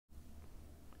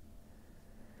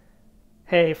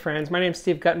Hey friends, my name's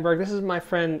Steve Guttenberg. This is my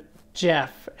friend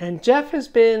Jeff, and Jeff has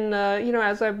been,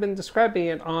 as I've been describing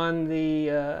it, on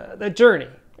the journey.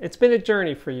 It's been a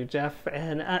journey for you, Jeff,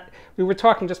 and we were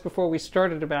talking just before we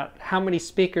started about how many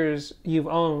speakers you've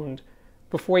owned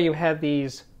before you had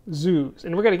these zoos,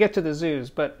 and we're going to get to the zoos,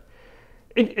 but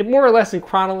more or less in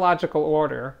chronological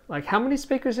order. Like, how many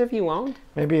speakers have you owned?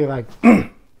 Maybe like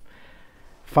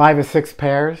 5 or 6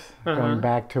 pairs, going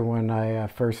back to when I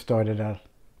first started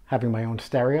having my own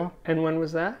stereo. And when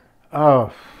was that?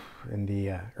 Oh, in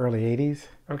the early 80s.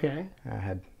 Okay. I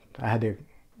had the,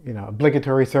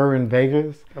 obligatory server in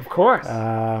Vegas. Of course.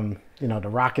 The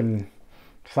rockin'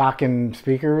 sockin'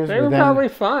 speakers. They were probably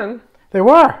fun. They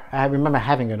were. I remember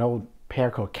having an old pair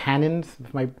called Cannons,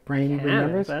 if my brain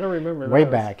remembers. I don't remember Way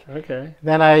those. back. Okay.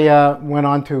 Then I went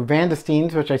on to Van der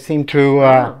Steens, which I seem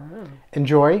to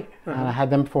enjoy. And I had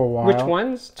them for a while. Which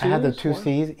ones? I had the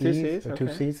 2Cs, E's, the okay.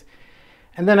 2Cs.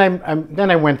 And then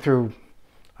I went through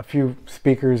a few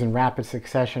speakers in rapid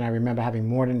succession. I remember having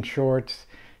Morton Shorts,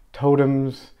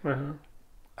 Totems,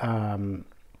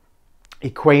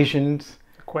 Equations.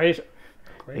 Equations.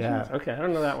 Yeah. Okay, I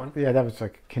don't know that one. Yeah, that was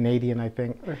like Canadian, I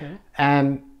think. Okay.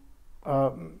 And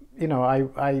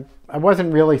I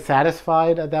wasn't really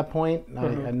satisfied at that point.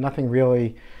 Nothing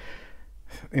really,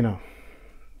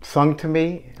 sung to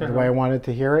me the way I wanted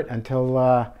to hear it until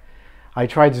I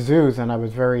tried zoos, and I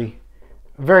was very,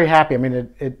 very happy. I mean,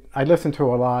 I listened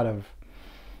to a lot of,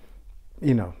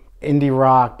 indie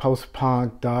rock,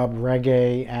 post-punk, dub,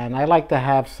 reggae, and I like to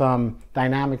have some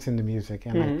dynamics in the music.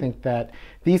 And I think that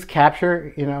these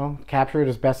capture it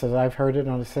as best as I've heard it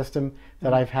on a system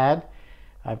that I've had.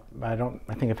 I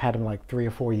think I've had them like 3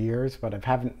 or 4 years, but I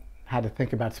haven't had to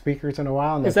think about speakers in a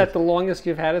while. And is that the longest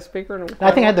you've had a speaker? I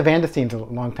think I had the Van der Steens a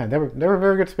long time. They were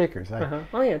very good speakers.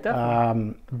 Oh yeah,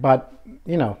 definitely. But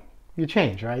you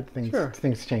change, right?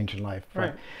 Things change in life.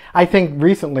 Right. I think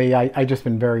recently I just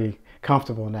been very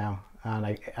comfortable now,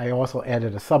 and I also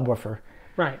added a subwoofer.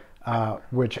 Right.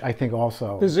 Which I think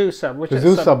also the zoo sub, which the is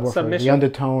zoo subwoofer, submission. the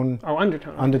Undertone. Oh,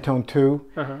 Undertone. Undertone 2.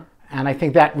 And I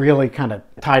think that really kind of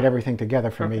tied everything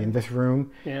together for me in this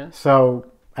room. Yeah. So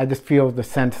I just feel the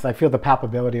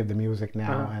palpability of the music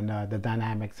now and the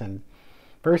dynamics, and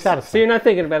very satisfied. So you're not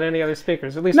thinking about any other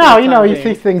speakers, at least? No, you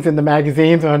see things in the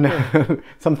magazines on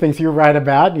some things you write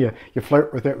about. You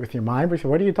flirt with it with your mind, but you say,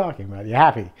 what are you talking about? You're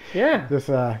happy. Yeah. This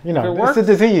it's a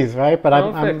disease, right? But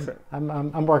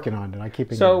I'm working on it. I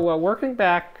keep it. So working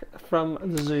back from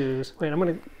the zoos. Wait, I'm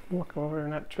going to walk over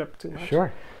and not trip too much.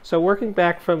 Sure. So working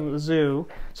back from the zoo,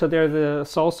 so they're the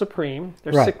Soul Supreme.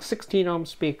 They're 16 ohm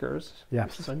speakers. Yes.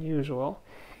 Which is unusual.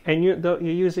 And you're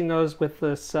using those with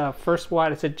this first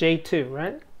watt. It's a J2,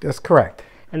 right? That's correct.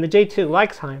 And the J2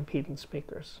 likes high impedance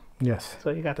speakers. Yes. So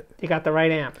you got the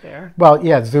right amp there. Well,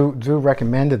 yeah, Zoo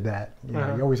recommended that. You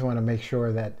always want to make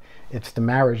sure that it's the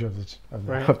marriage of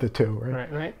the two,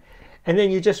 right? Right. And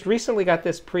then you just recently got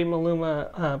this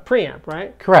PrimaLuna preamp,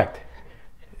 right? Correct.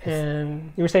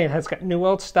 And you were saying it has got new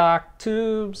old stock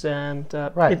tubes, and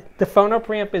the phono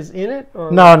preamp is in it?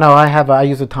 Or? No, I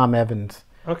use a Tom Evans.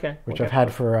 Okay. Which I've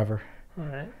had forever. All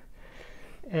right.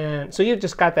 And so you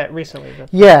just got that recently?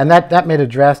 Yeah, and that made a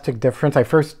drastic difference. I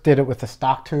first did it with the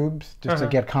stock tubes just to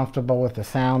get comfortable with the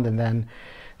sound, and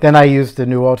then I used the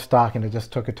new old stock, and it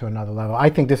just took it to another level. I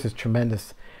think this is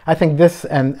tremendous. I think this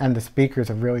and the speakers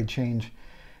have really changed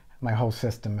my whole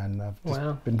system, and I've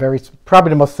just been probably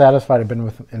the most satisfied I've been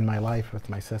with in my life with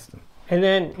my system. And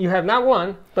then you have not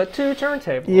one, but 2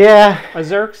 turntables. Yeah. A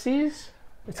Xerxes.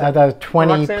 The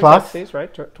 20 plus. Xerxes,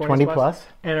 right? 20 plus.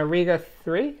 And a Riga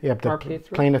 3? Yep, the RP3?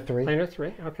 Planar 3. Planar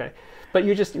 3, okay. But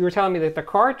you were telling me that the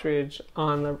cartridge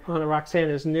on the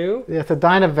Roxanne is new? Yeah, it's a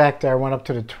Dynavector. I went up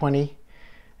to the 20,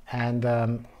 and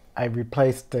I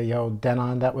replaced the old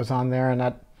Denon that was on there,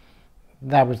 and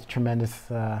that was a tremendous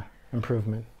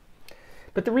improvement.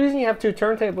 But the reason you have 2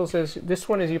 turntables is this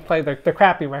one is you play the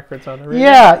crappy records on the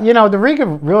Riga. Yeah, the Riga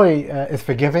really is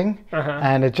forgiving,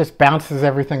 and it just bounces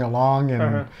everything along,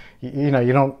 and you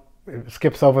don't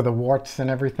skips over the warts and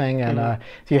everything, and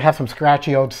so you have some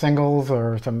scratchy old singles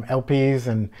or some LPs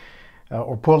and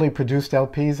or poorly produced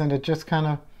LPs, and it just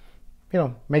kind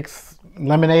of makes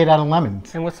lemonade out of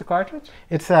lemons. And what's the cartridge?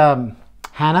 It's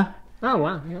Hannah. Oh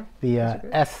wow, yeah.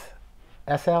 The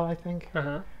SL, I think.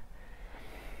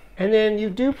 And then you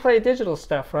do play digital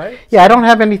stuff, right? Yeah, I don't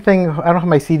have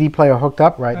my CD player hooked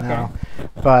up right now,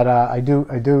 but I do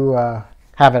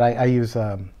have it. I use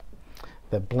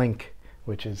the Blink,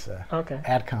 which is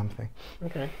AdCom thing.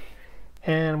 Okay.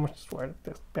 And I'm just going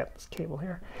to bet this cable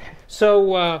here.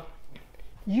 So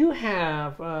you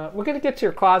have, we're going to get to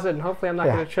your closet, and hopefully I'm not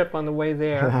going to trip on the way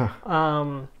there.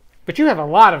 But you have a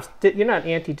lot of, you're not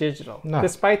anti-digital. No.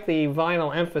 Despite the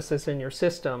vinyl emphasis in your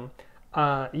system,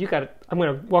 you got, I'm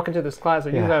going to walk into this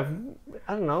closet, you Yeah. have,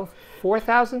 I don't know,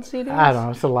 4,000 CDs? I don't know.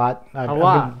 It's a lot. A I've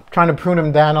lot. been trying to prune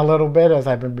them down a little bit as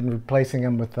I've been replacing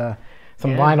them with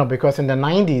some Yeah. vinyl, because in the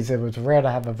 90s it was rare to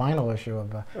have a vinyl issue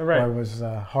of Right. or it was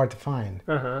hard to find.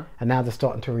 Uh-huh. And now they're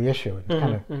starting to reissue it. It's Mhm,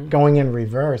 kind of mhm. going in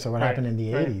reverse of what Right, happened in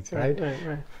the 80s, right?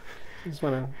 Right. I just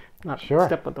want to not Sure.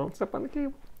 don't step on the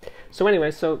cable. So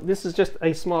anyway, so this is just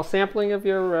a small sampling of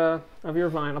your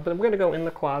vinyl, but I'm going to go in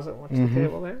the closet. Watch the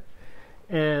table there,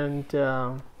 and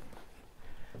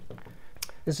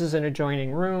this is an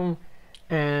adjoining room,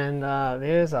 and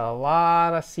there's a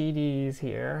lot of CDs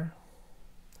here.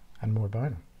 And more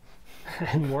vinyl.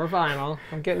 And more vinyl.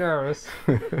 I'm getting nervous.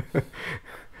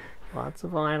 Lots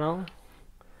of vinyl.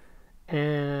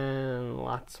 And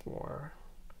lots more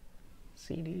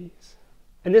CDs.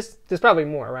 And there's probably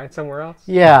more, right? Somewhere else?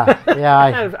 Yeah, yeah.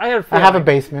 I have a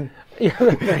basement. You have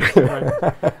a basement,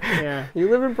 right? Yeah. You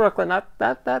live in Brooklyn, not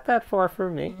that far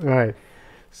from me. Right.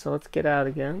 So let's get out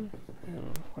again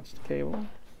and watch the cable.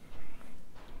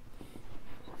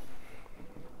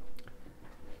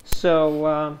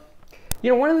 So,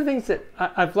 one of the things that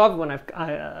I've loved when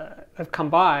I've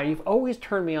come by, you've always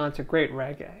turned me on to great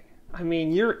reggae. I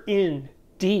mean, you're in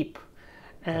deep,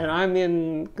 and I'm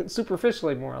in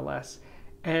superficially, more or less.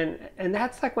 And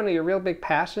that's like one of your real big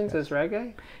passions is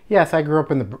reggae? Yes, I grew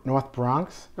up in the North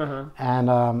Bronx,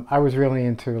 and I was really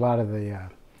into a lot of the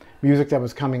music that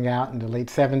was coming out in the late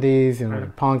 70s,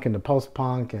 the punk and the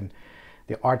post-punk and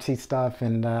the artsy stuff.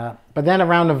 And but then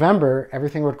around November,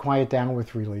 everything would quiet down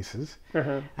with releases.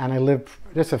 And I lived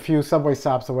just a few subway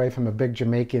stops away from a big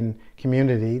Jamaican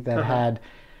community that had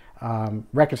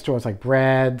record stores like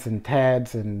Brad's and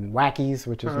Ted's and Wacky's,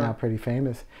 which is now pretty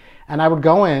famous. And I would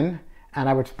go in, and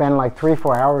I would spend like 3 or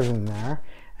 4 hours in there,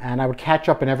 and I would catch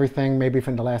up in everything maybe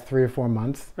from the last 3 or 4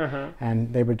 months.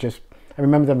 And they would just, I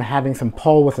remember them having some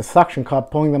pole with a suction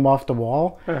cup, pulling them off the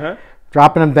wall,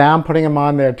 dropping them down, putting them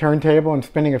on their turntable and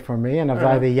spinning it for me, and I was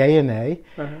either yay or nay.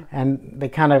 And they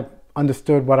kind of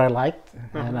understood what I liked,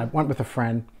 and I went with a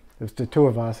friend. It was the two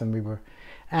of us, and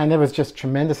and it was just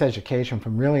tremendous education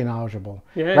from really knowledgeable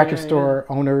record store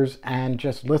owners, and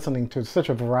just listening to such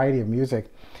a variety of music.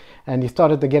 And you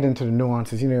started to get into the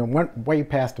nuances. Went way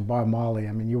past the Bob Marley.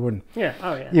 I mean, you wouldn't. Yeah.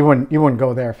 Oh yeah. You wouldn't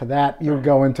go there for that. You would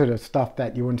go into the stuff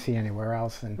that you wouldn't see anywhere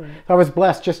else. And so I was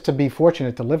blessed just to be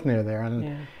fortunate to live near there.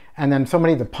 And then so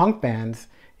many of the punk bands,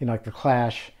 like the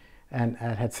Clash, and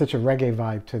had such a reggae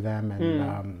vibe to them.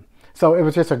 And so it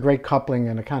was just a great coupling,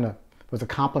 and it kind of was a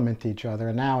compliment to each other.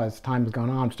 And now, as time has gone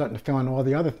on, I'm starting to fill in all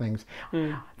the other things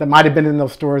that might have been in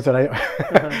those stores that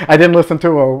I didn't listen to,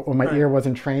 or my ear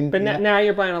wasn't trained. But now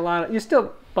you're buying you're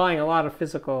still buying a lot of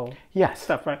physical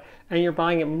stuff, right? And you're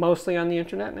buying it mostly on the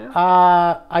internet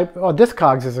now?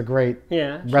 Discogs is a great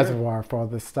Sure. reservoir for all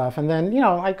this stuff. And then,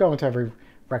 I go into every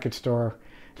record store.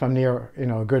 If I'm near,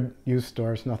 a good used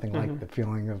store, it's nothing like the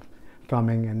feeling of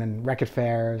thumbing, and then record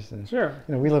fairs, and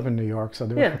we live in New York, so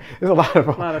there's a lot of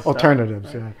alternatives.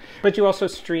 Stuff, right? Yeah. But you also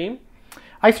stream?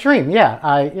 I stream, yeah.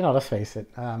 Let's face it,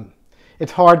 it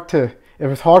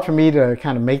was hard for me to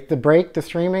kind of make the break to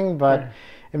streaming, but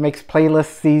it makes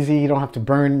playlists easy. You don't have to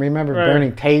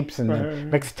burning tapes and then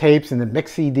mix tapes and then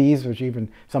mix CDs, which even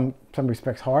some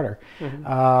respects harder.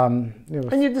 And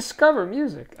you discover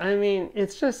music. I mean,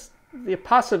 it's just the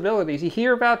possibilities. You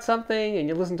hear about something and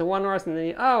you listen to one artist, and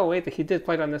then wait, he did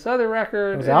play it on this other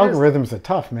record. Those algorithms are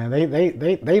tough, man.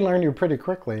 They learn you pretty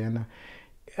quickly, and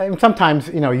sometimes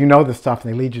you know the stuff,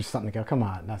 and they lead you to something. You go, come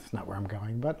on, that's not where I'm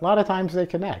going. But a lot of times they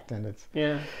connect, and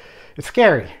it's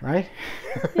scary, right?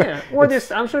 Yeah. Or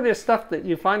I'm sure there's stuff that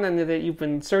you find on there that you've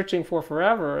been searching for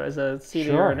forever as a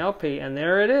CD or an LP, and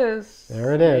there it is.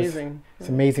 There it is. Amazing. It's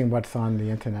amazing what's on the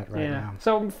internet right now.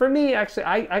 So for me, actually,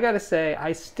 I got to say,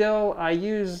 I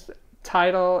use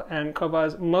Tidal and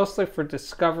Qobuz mostly for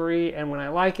discovery, and when I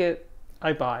like it,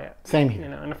 I buy it. Same here.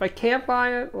 And if I can't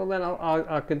buy it, well, then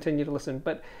I'll continue to listen.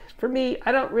 But for me,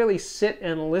 I don't really sit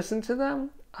and listen to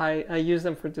them. I use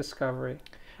them for discovery.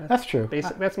 That's true.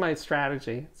 That's my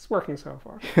strategy. It's working so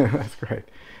far. That's great.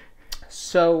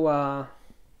 So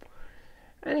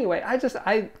anyway, I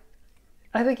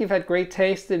think you've had great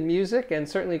taste in music, and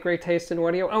certainly great taste in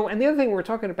audio. Oh, and the other thing we're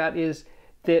talking about is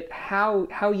that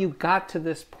how you got to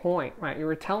this point, right? You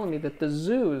were telling me that the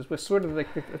Zoos was sort of like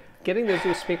getting the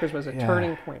Zoo speakers was a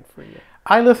turning point for you.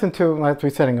 I listened to, like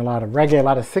we said, a lot of reggae, a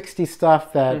lot of 60s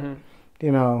stuff that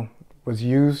was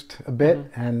used a bit,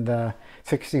 and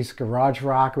 60s garage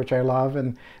rock, which I love,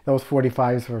 and those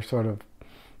 45s were sort of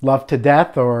loved to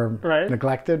death or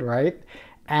neglected, right?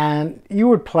 And you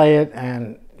would play it,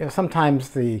 and sometimes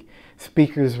the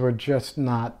speakers would just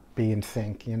not be in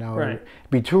sync. You know, Right. it'd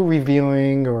be too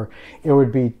revealing, or it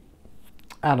would be,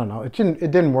 I don't know. It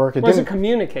didn't work. It wasn't didn't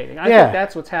communicating. I Yeah. think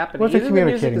that's what's happening. Wasn't Either the music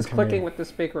communicating is to me. clicking with the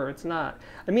speaker or it's not.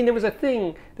 I mean, there was a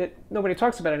thing that nobody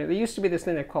talks about anymore. There used to be this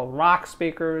thing they called rock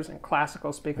speakers and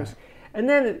classical speakers. And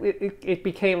then it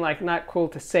became like not cool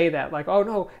to say that. Like, oh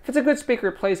no, if it's a good speaker,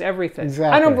 it plays everything.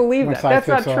 Exactly. I don't believe One that. size That's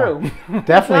not fits all. true.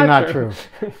 Definitely not true.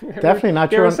 Definitely not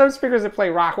There true. are some speakers that play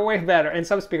rock way better, and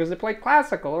some speakers that play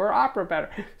classical or opera better.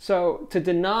 So to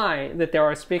deny that there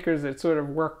are speakers that sort of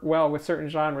work well with certain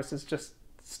genres is just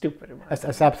stupid. In my opinion.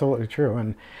 That's absolutely true.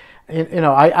 And you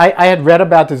know, I had read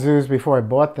about the zoos before I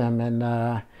bought them,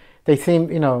 and they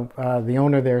seem, you know, the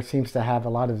owner there seems to have a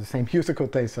lot of the same musical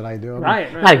tastes that I do. I mean,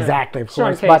 Right, not right. exactly, of Sean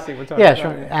course, but Casey, we're talking yeah, about,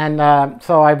 sure. yeah. And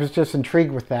so I was just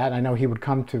intrigued with that. I know he would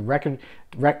come to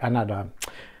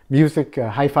music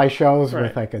hi-fi shows Right.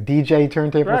 with like a DJ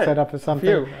turntable Right. set up or something.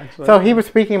 Few, actually. So he was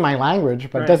speaking my language,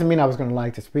 but Right. it doesn't mean I was going to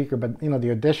like the speaker. But you know,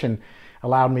 the audition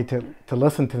allowed me to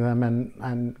listen to them,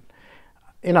 and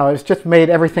you know, it's just made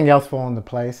everything else fall into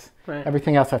place. Right.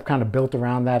 Everything else I've kind of built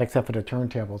around that, except for the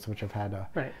turntables, which I've had.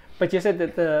 Right. But you said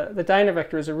that the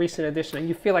Dynavector is a recent addition, and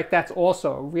you feel like that's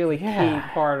also a really key Yeah.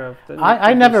 part of the.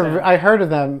 I the never, sound. I heard of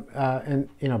them,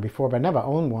 you know, before, but I never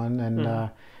owned one.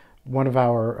 And one of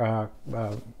our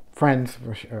friends,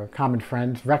 common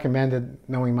friends, recommended,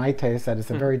 knowing my taste, that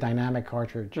it's a very dynamic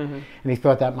cartridge, and he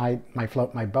thought that might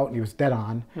float my boat, and he was dead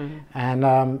on. And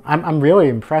I'm really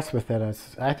impressed with it.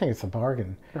 I think it's a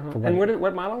bargain. For And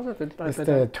what model is it? it's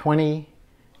the 20,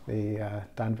 the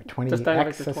Just 20X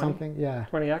Dynavector or 20? something. Yeah.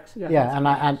 20X? Yeah. Yeah,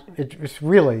 and it's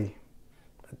really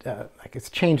like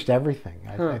it's changed everything.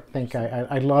 I think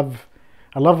I love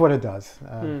what it does.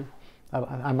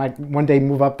 I might one day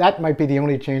move up. That might be the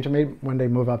only change. I may one day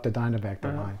move up the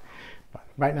Dynavector line. But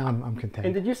right now I'm content.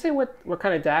 And did you say what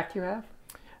kind of DAC you have?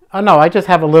 Oh no, I just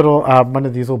have a little one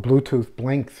of these little Bluetooth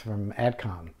blinks from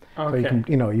Adcom. So you Okay. can,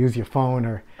 you know, use your phone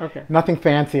or Okay. nothing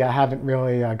fancy. I haven't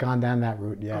really gone down that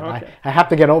route yet. Okay. I have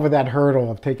to get over that hurdle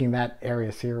of taking that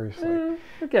area seriously.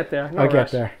 We'll get there. No I'll rush.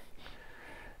 get there.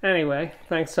 Anyway,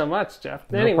 thanks so much, Jeff.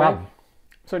 No anyway, problem.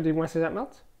 so do you want to say something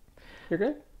else? You're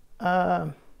good?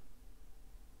 I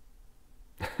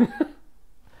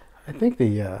think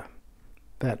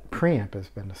that preamp has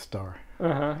been a star.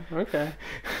 Okay.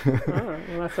 All right.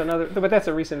 Well, that's another. But that's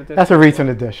a recent addition. That's a recent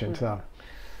addition, so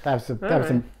that was a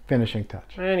right. finishing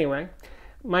touch. Anyway,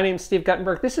 my name's Steve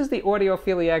Guttenberg. This is the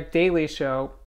Audiophiliac Daily Show.